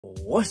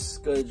What's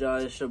good, y'all?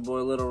 It's your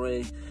boy Little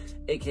Ray,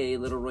 aka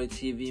Little Ray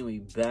TV, and we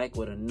back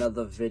with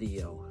another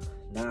video.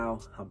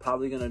 Now, I'm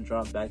probably gonna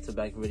drop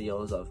back-to-back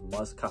videos of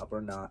must cop or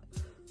not.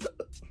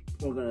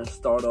 We're gonna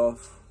start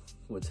off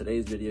with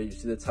today's video. You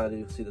see the title,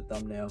 you see the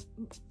thumbnail.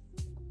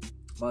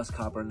 Must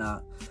cop or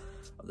not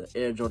of the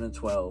Air Jordan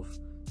 12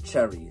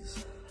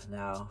 Cherries.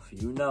 Now,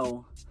 if you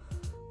know,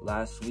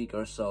 last week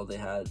or so they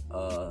had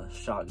a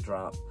shock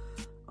drop.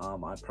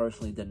 I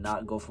personally did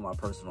not go for my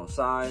personal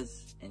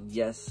size, and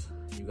yes,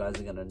 you guys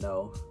are gonna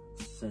know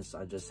since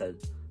I just said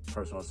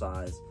personal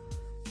size,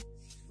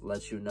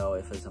 let you know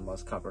if it's a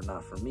must cop or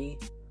not for me.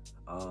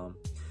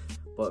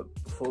 But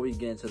before we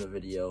get into the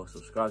video,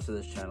 subscribe to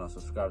this channel,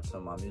 subscribe to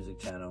my music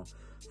channel,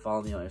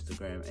 follow me on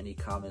Instagram. Any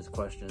comments,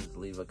 questions,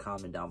 leave a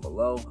comment down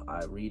below.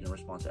 I read and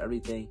respond to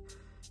everything.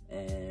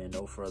 And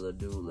no further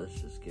ado, let's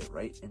just get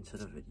right into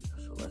the video.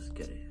 So let's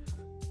get it.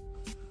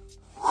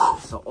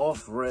 So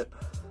off rip,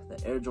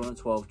 the Air Jordan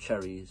 12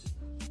 Cherries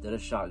did a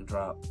shock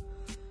drop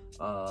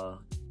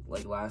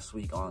like last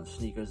week on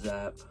Sneakers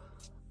app.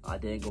 I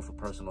didn't go for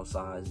personal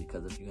size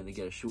because if you're gonna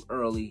get a shoe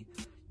early,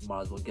 you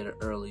might as well get it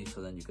early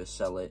so then you could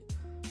sell it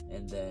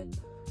and then,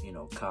 you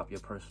know, cop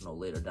your personal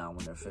later down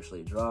when it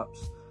officially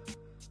drops.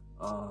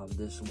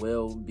 This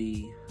will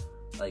be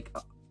like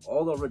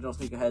all the original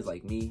sneakerheads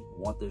like me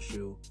want this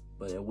shoe,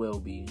 but it will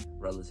be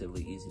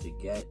relatively easy to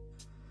get,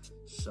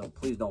 so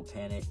please don't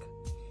panic.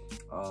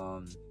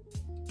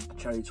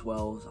 Cherry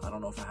 12s, I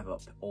don't know if I have an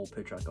old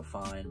picture I could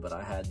find, but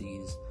I had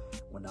these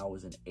when I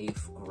was in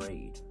 8th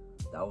grade.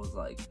 That was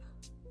like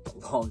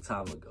a long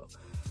time ago,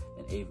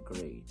 in 8th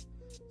grade.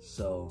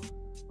 So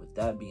with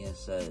that being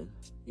said,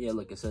 yeah,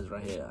 look, it says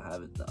right here, I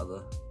have it the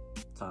other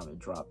time it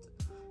dropped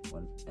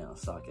when on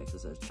StockX,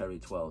 it says Cherry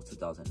 12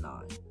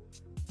 2009.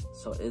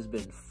 So it's been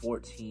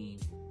 14,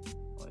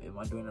 wait, am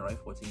I doing it right?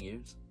 14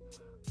 years?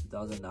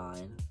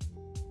 2009,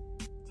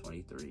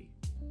 23,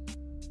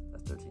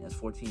 that's 13, that's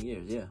 14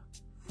 years, yeah.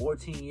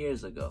 14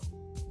 years ago,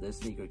 this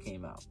sneaker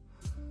came out.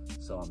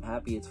 So I'm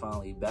happy it's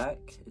finally back.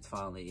 It's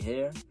finally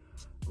here.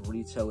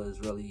 Retail is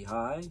really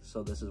high,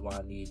 so this is why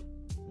I need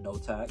no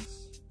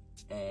tax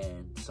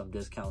and some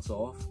discounts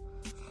off.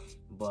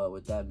 But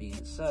with that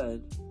being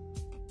said,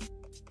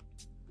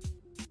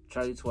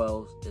 Cherry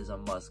 12 is a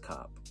must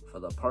cop. For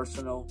the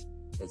personal,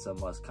 it's a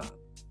must cop.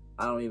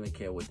 I don't even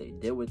care what they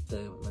did with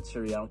the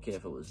material. I don't care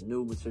if it was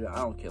new material. I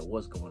don't care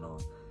what's going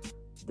on.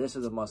 This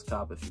is a must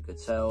cop. If you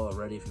could tell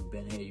already, if you've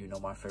been here, you know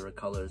my favorite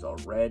colors are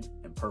red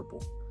and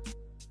purple.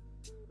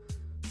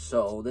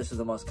 So this is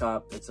a must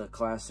cop. It's a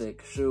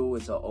classic shoe.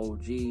 It's an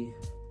OG.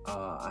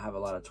 I have a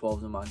lot of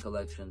 12s in my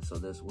collection, so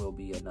this will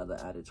be another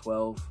added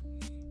 12.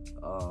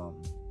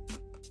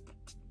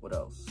 What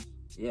else?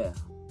 Yeah,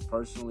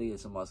 personally,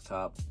 it's a must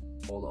cop.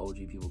 All the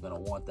OG people are gonna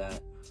want that.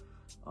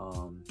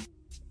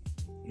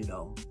 You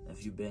know,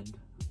 if you've been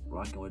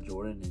rocking with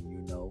Jordan and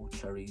you know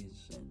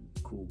Cherries and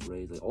Cool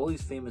Grays, like all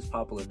these famous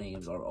popular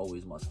names are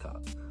always must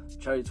cop.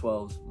 Cherry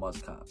 12s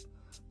must cop.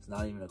 It's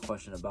not even a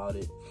question about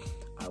it.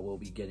 I will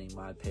be getting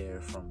my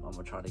pair from, I'm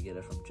gonna try to get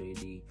it from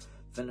JD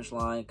Finish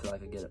Line because I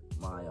could get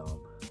my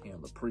you know,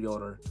 the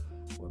pre-order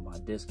with my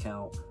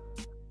discount.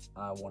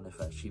 I want it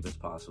as cheap as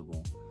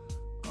possible.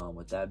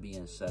 With that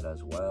being said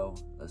as well,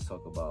 let's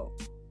talk about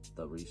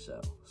the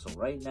resale. So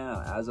right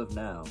now, as of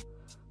now,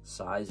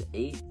 size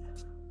 8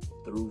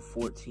 through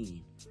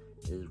 14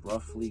 is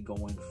roughly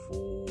going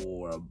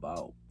for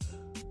about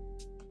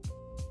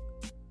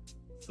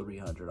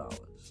 $300.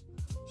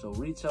 So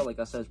retail, like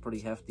I said, is pretty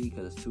hefty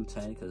because it's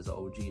 $210 because it's an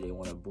OG. They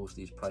want to boost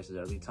these prices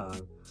every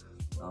time.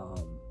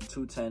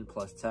 $210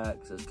 plus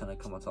tax is gonna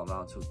come up to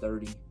around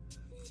 $230.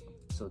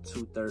 So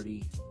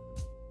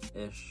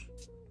 $230-ish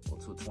or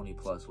 $220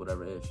 plus,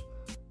 whatever ish.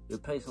 You're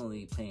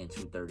basically paying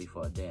 $230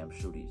 for a damn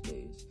shoe these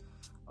days.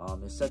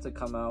 It's set to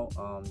come out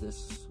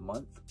this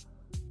month,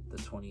 the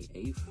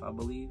 28th, I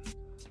believe.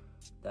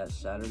 That's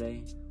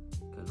Saturday,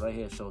 because right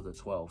here it shows the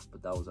 12th,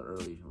 but that was an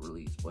early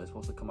release. But it's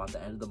supposed to come out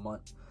the end of the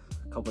month,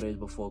 a couple days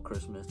before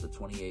Christmas, the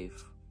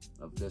 28th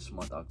of this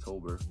month,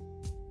 October.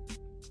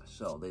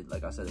 So they,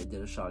 like I said, they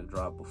did a shock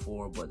drop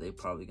before, but they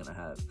probably gonna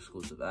have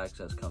exclusive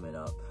access coming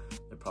up.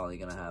 They're probably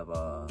gonna have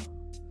a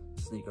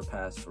sneaker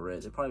pass for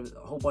it. They're probably a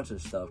whole bunch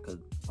of stuff because,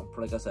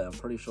 like I said, I'm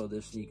pretty sure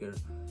this sneaker,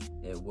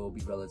 it will be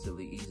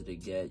relatively easy to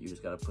get. You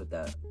just gotta put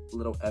that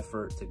little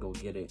effort to go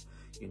get it.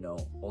 You know,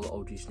 all the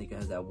OG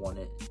sneakerheads that want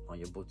it on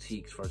your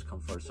boutiques, first come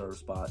first serve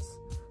spots,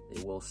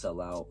 they will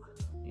sell out.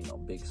 You know,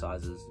 big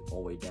sizes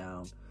all the way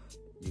down.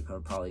 You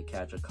can probably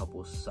catch a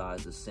couple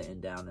sizes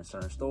sitting down in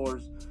certain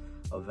stores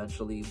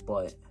eventually,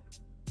 but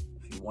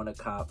if you want to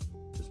cop,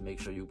 just make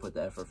sure you put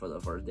the effort for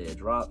the first day it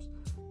drops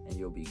and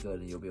you'll be good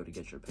and you'll be able to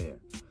get your pair.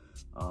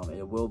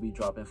 It will be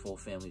dropping full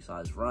family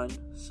size run.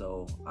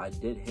 So I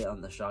did hit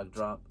on the shock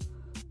drop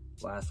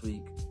last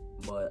week,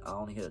 but I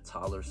only hit a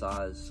toddler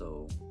size.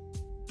 So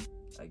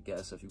I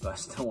guess if you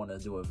guys still want to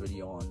do a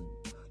video on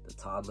the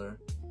toddler,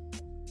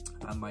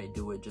 I might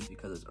do it just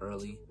because it's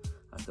early.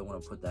 I still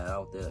want to put that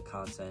out there, the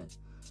content.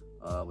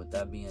 With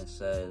that being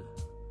said,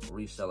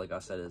 resale, like I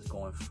said, is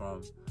going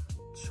from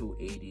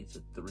 280 to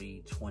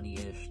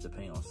 320-ish,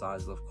 depending on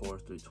sizes, of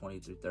course, 320,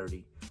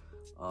 330.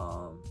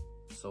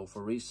 So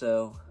for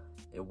resale,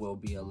 it will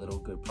be a little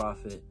good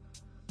profit.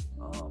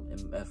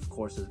 And of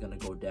course, it's gonna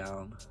go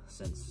down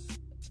since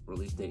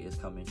release date is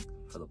coming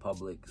for the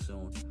public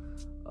soon.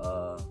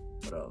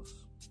 What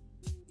else?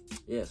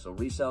 Yeah, so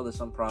resale, there's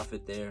some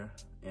profit there.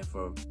 And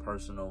for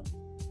personal,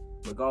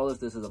 regardless,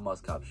 this is a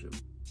must cop shoe.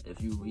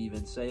 If you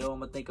even say, oh, I'm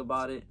gonna think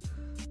about it,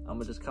 I'm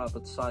gonna just cop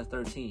a size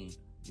 13,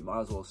 you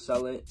might as well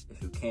sell it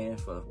if you can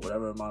for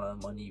whatever amount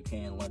of money you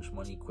can, lunch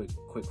money, quick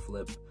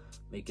flip,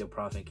 make your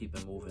profit, keep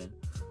it moving.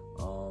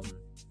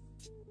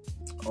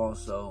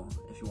 Also,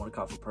 if you want to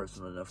cop for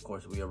personal, then of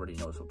course we already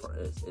know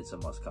it's a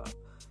must cop.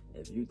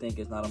 If you think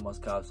it's not a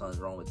must cop, something's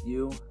wrong with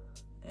you,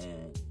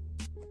 and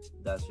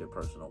that's your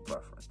personal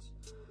preference.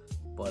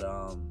 But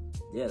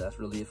yeah, that's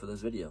really it for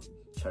this video.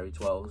 Cherry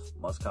 12s,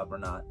 must cop or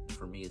not,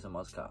 for me it's a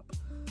must cop.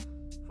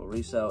 For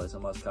resale, it's a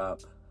must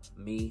cop.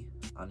 Me,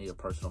 I need a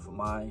personal for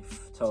my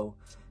toe,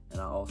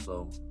 and I'm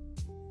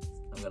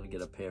gonna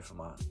get a pair for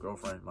my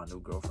girlfriend, my new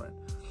girlfriend,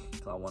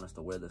 because I want us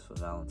to wear this for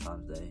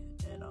Valentine's Day.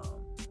 And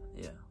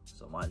yeah,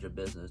 so mind your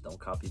business, don't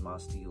copy my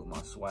style,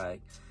 my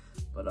swag.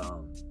 But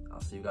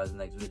I'll see you guys in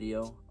the next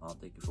video.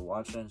 Thank you for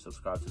watching.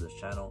 Subscribe to this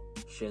channel,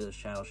 share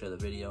the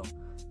video,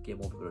 get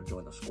more people to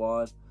join the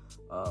squad.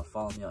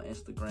 Follow me on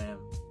Instagram,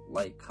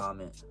 like,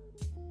 comment,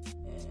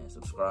 and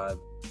subscribe.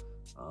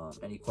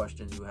 Any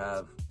questions you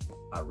have,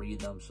 I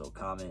read them, so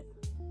comment.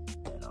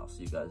 And I'll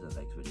see you guys in the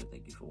next video.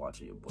 Thank you for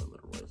watching. Your boy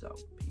Little Roy's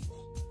out. Peace.